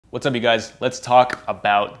What's up, you guys? Let's talk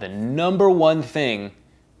about the #1 thing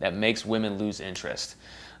that makes women lose interest.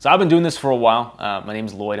 So I've been doing this for a while. My name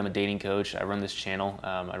is Lloyd. I'm a dating coach. I run this channel.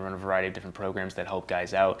 I run a variety of different programs that help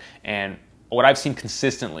guys out. And what I've seen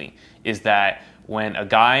consistently is that when a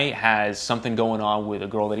guy has something going on with a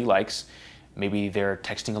girl that he likes, maybe they're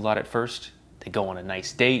texting a lot at first, they go on a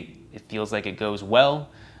nice date, it feels like it goes well,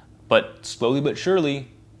 but slowly but surely,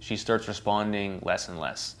 she starts responding less and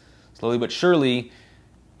less. Slowly but surely,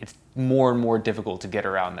 it's more and more difficult to get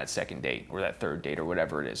her out on that second date or that third date or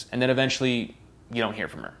whatever it is. And then eventually, you don't hear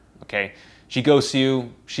from her, okay? She ghosts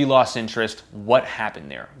you, she lost interest. What happened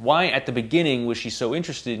there? Why at the beginning was she so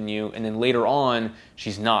interested in you and then later on,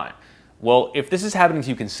 she's not? Well, if this is happening to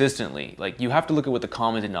you consistently, like, you have to look at what the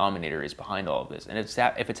common denominator is behind all of this. And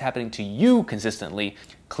if it's happening to you consistently,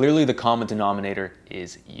 clearly the common denominator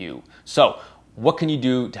is you. So what can you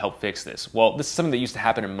do to help fix this? Well, this is something that used to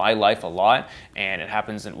happen in my life a lot, and it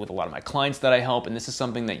happens with a lot of my clients that I help, and this is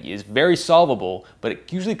something that is very solvable, but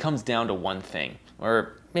it usually comes down to one thing,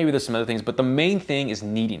 or maybe there's some other things, but the main thing is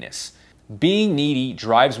neediness. Being needy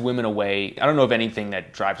drives women away. I don't know of anything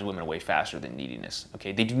that drives women away faster than neediness,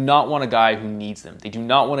 okay? They do not want a guy who needs them. They do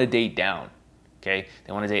not want to date down, okay?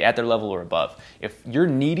 They want to date at their level or above. If you're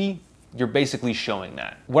needy, you're basically showing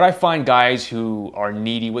that. What I find guys who are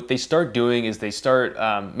needy, what they start doing is they start,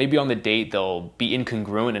 maybe on the date, they'll be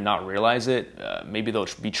incongruent and not realize it. Maybe they'll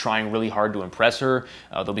be trying really hard to impress her.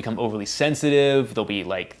 They'll become overly sensitive. They'll be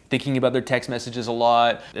like thinking about their text messages a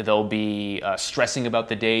lot. They'll be stressing about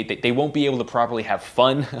the date. They won't be able to properly have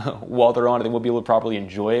fun while they're on it. They won't be able to properly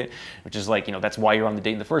enjoy it, which is like, you know, that's why you're on the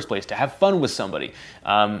date in the first place, to have fun with somebody.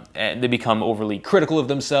 And they become overly critical of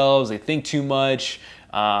themselves. They think too much.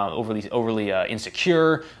 Overly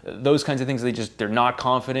insecure, those kinds of things. They're not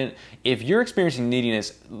confident. If you're experiencing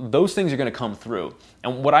neediness, those things are going to come through.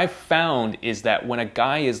 And what I've found is that when a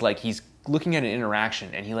guy is like, he's looking at an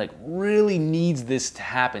interaction and he like really needs this to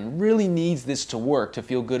happen, really needs this to work to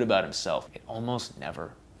feel good about himself, it almost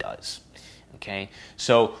never does. Okay,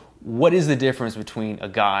 so what is the difference between a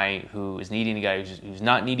guy who is needy and a guy who's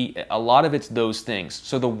not needy? A lot of it's those things.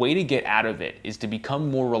 So the way to get out of it is to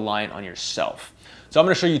become more reliant on yourself. So I'm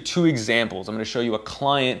going to show you two examples. I'm going to show you a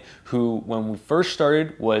client who, when we first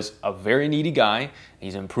started, was a very needy guy.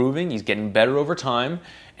 He's improving, he's getting better over time.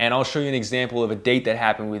 And I'll show you an example of a date that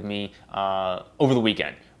happened with me over the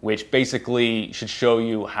weekend, which basically should show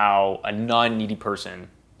you how a non-needy person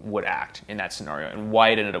would act in that scenario and why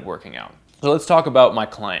it ended up working out. So let's talk about my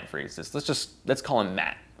client, for instance. Let's call him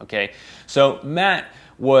Matt, okay? So Matt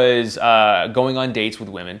was going on dates with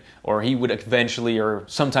women, or he would eventually or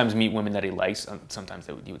sometimes meet women that he likes. Sometimes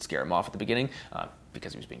he would scare him off at the beginning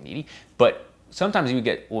because he was being needy, but sometimes he would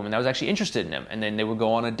get a woman that was actually interested in him, and then they would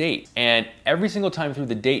go on a date. And every single time through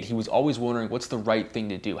the date, he was always wondering, what's the right thing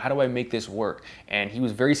to do? How do I make this work? And he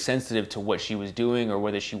was very sensitive to what she was doing or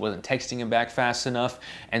whether she wasn't texting him back fast enough.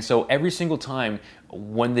 And so every single time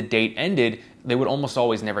when the date ended, they would almost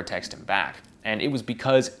always never text him back. And it was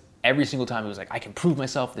because every single time he was like, I can prove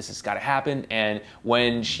myself, this has got to happen. And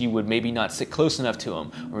when she would maybe not sit close enough to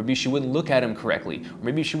him, or maybe she wouldn't look at him correctly, or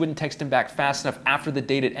maybe she wouldn't text him back fast enough after the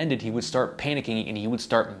date had ended, he would start panicking and he would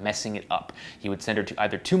start messing it up. He would send her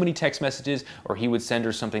either too many text messages, or he would send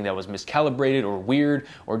her something that was miscalibrated or weird,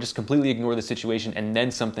 or just completely ignore the situation and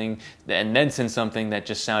then send something that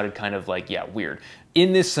just sounded kind of like, yeah, weird.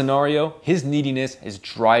 In this scenario, his neediness is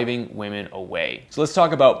driving women away. So let's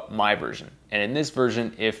talk about my version. And in this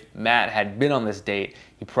version, if Matt had been on this date,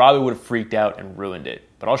 he probably would have freaked out and ruined it.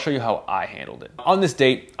 But I'll show you how I handled it. On this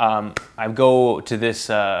date, I go to this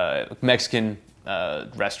Mexican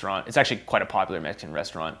restaurant. It's actually quite a popular Mexican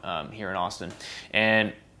restaurant here in Austin.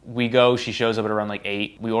 And we go, she shows up at around like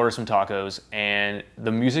 8. We order some tacos, and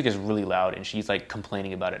the music is really loud, and she's like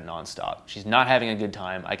complaining about it nonstop. She's not having a good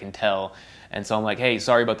time, I can tell. And so I'm like, hey,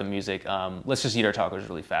 sorry about the music. Let's just eat our tacos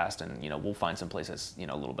really fast, and we'll find some place that's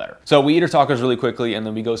a little better. So we eat our tacos really quickly, and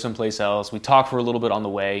then we go someplace else. We talk for a little bit on the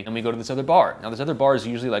way, and we go to this other bar. Now, this other bar is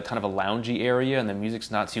usually like kind of a loungy area, and the music's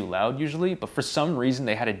not too loud usually, but for some reason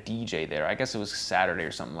they had a DJ there. I guess it was Saturday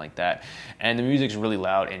or something like that. And the music's really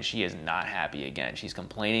loud, and she is not happy again. She's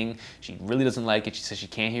complaining. She really doesn't like it. She says she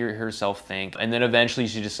can't hear herself think. And then eventually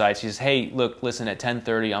she decides, she says, hey, look, listen, at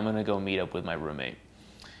 10:30, I'm gonna go meet up with my roommate.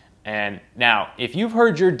 And now, if you've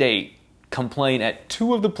heard your date complain at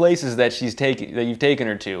 2 of the places that you've taken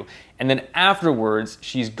her to, and then afterwards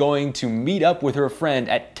she's going to meet up with her friend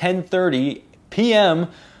at 10:30 p.m.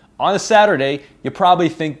 on a Saturday, you probably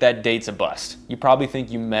think that date's a bust. You probably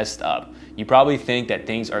think you messed up. You probably think that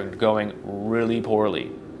things are going really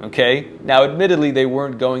poorly, okay? Now, admittedly, they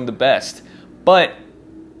weren't going the best, but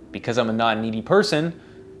because I'm a non-needy person,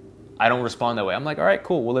 I don't respond that way. I'm like, all right,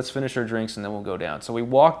 cool. Well, let's finish our drinks and then we'll go down. So we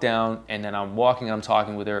walk down, and then I'm walking and I'm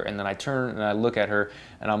talking with her, and then I turn and I look at her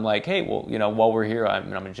and I'm like, hey, well, while we're here,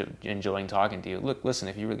 I'm enjoying talking to you. Look, listen,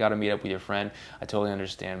 if you got to meet up with your friend, I totally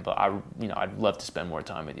understand, but I'd love to spend more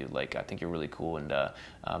time with you. Like, I think you're really cool, and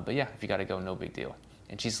but yeah, if you got to go, no big deal.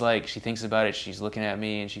 And she's like, she thinks about it, she's looking at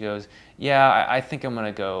me, and she goes, yeah, I think I'm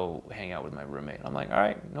gonna go hang out with my roommate. I'm like, all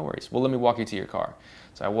right, no worries. Well, let me walk you to your car.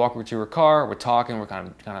 So I walk her to her car, we're talking, we're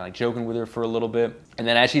kind of like joking with her for a little bit. And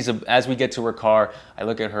then as we get to her car, I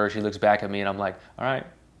look at her, she looks back at me, and I'm like, all right,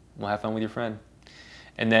 well, have fun with your friend.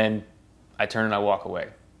 And then I turn and I walk away.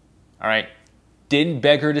 All right? Didn't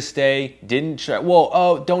beg her to stay, didn't try,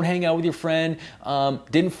 don't hang out with your friend,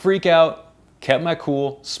 didn't freak out, kept my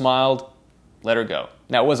cool, smiled, let her go.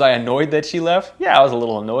 Now, was I annoyed that she left? Yeah, I was a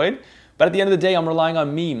little annoyed. But at the end of the day, I'm relying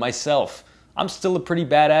on me, myself. I'm still a pretty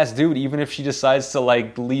badass dude, even if she decides to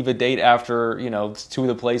like leave a date after, 2 of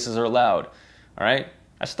the places are allowed. All right?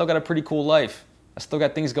 I still got a pretty cool life. I still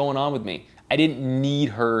got things going on with me. I didn't need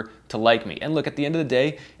her to like me. And look, at the end of the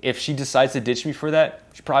day, if she decides to ditch me for that,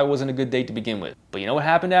 she probably wasn't a good date to begin with. But you know what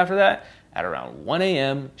happened after that? At around 1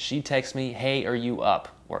 a.m., she texts me, hey, are you up?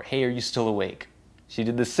 Or hey, are you still awake? She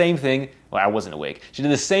did the same thing. Well, I wasn't awake. She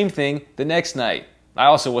did the same thing the next night. I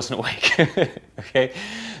also wasn't awake. Okay?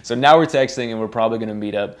 So now we're texting, and we're probably going to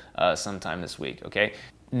meet up sometime this week. Okay?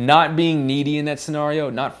 Not being needy in that scenario,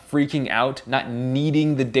 not freaking out, not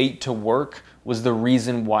needing the date to work was the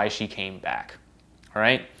reason why she came back. All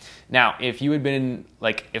right? Now, if you had been,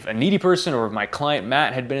 if a needy person or if my client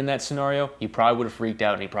Matt had been in that scenario, he probably would have freaked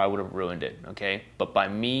out and he probably would have ruined it. Okay? But by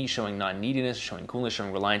me showing non-neediness, showing coolness,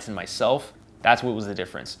 showing reliance in myself, that's what was the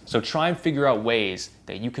difference. So try and figure out ways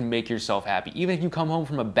that you can make yourself happy. Even if you come home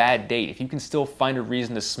from a bad date, if you can still find a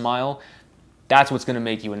reason to smile, that's what's gonna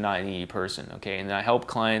make you a non-needy person, okay? And I help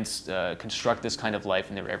clients construct this kind of life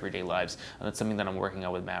in their everyday lives. And that's something that I'm working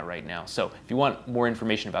on with Matt right now. So if you want more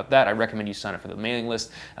information about that, I recommend you sign up for the mailing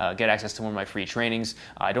list, get access to one of my free trainings.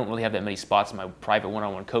 I don't really have that many spots in my private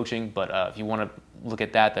one-on-one coaching, but if you wanna look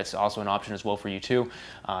at that, that's also an option as well for you too.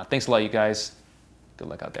 Thanks a lot, you guys. Good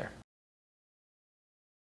luck out there.